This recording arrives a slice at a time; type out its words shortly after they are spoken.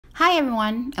Hi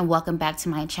everyone, and welcome back to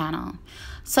my channel.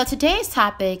 So today's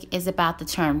topic is about the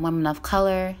term women of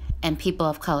color and people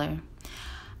of color.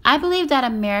 I believe that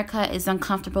America is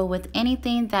uncomfortable with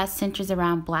anything that centers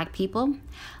around black people,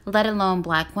 let alone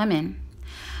black women.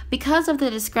 Because of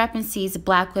the discrepancies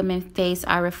black women face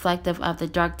are reflective of the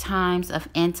dark times of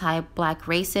anti-black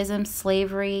racism,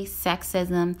 slavery,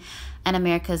 sexism, and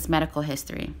America's medical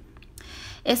history.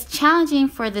 It's challenging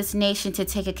for this nation to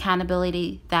take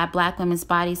accountability that black women's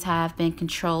bodies have been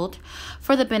controlled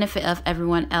for the benefit of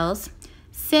everyone else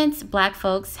since black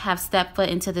folks have stepped foot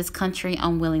into this country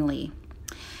unwillingly.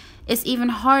 It's even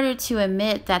harder to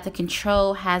admit that the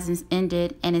control hasn't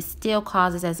ended and it still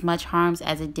causes as much harm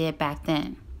as it did back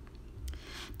then.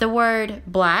 The word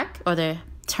black, or the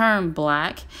term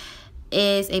black,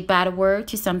 is a bad word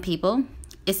to some people.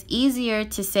 It's easier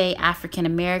to say African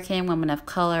American, women of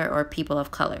color, or people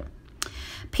of color.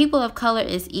 People of color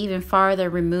is even farther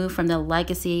removed from the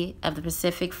legacy of the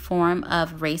Pacific form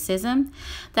of racism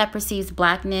that perceives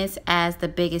blackness as the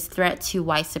biggest threat to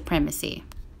white supremacy.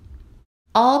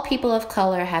 All people of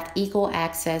color have equal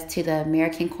access to the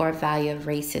American core value of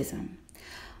racism.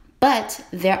 But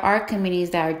there are communities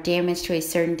that are damaged to a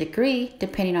certain degree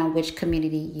depending on which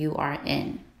community you are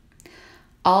in.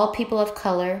 All people of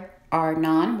color are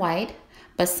non-white,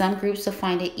 but some groups will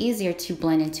find it easier to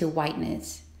blend into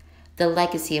whiteness, the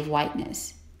legacy of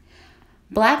whiteness.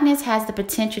 Blackness has the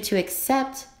potential to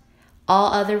accept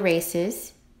all other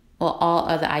races, or all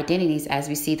other identities, as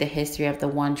we see the history of the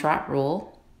one-drop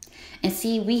rule. And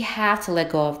see, we have to let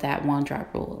go of that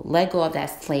one-drop rule, let go of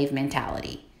that slave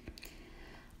mentality.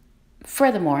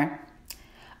 Furthermore,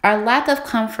 our lack of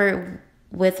comfort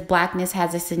with blackness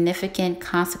has a significant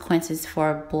consequences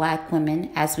for black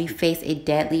women as we face a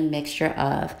deadly mixture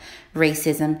of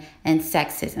racism and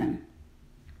sexism.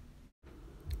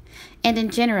 And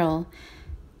in general,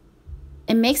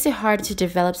 it makes it hard to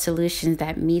develop solutions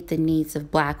that meet the needs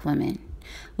of black women.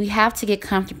 We have to get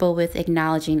comfortable with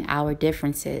acknowledging our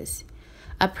differences.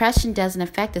 Oppression doesn't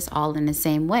affect us all in the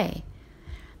same way.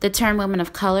 The term women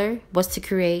of color was to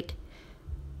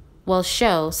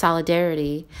show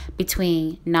solidarity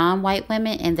between non-white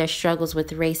women and their struggles with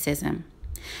racism.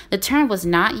 The term was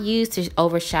not used to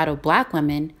overshadow black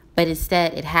women, but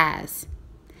instead it has.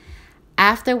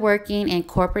 After working in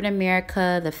corporate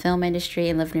America, the film industry,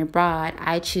 and living abroad,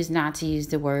 I choose not to use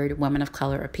the word women of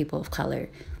color or people of color.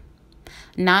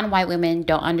 Non-white women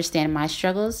don't understand my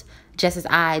struggles, just as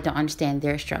I don't understand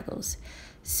their struggles.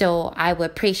 So I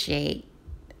would appreciate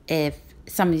if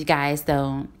some of you guys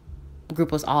don't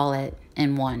group us all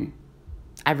in one.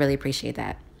 I really appreciate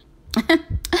that.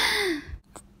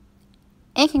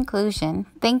 In conclusion,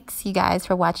 thanks you guys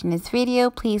for watching this video.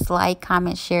 Please like,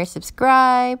 comment, share,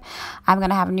 subscribe. I'm going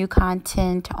to have new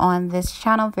content on this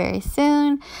channel very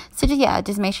soon. So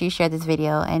just make sure you share this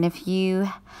video. And if you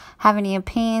have any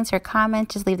opinions or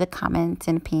comments, just leave the comments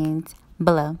and opinions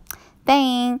below.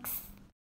 Thanks.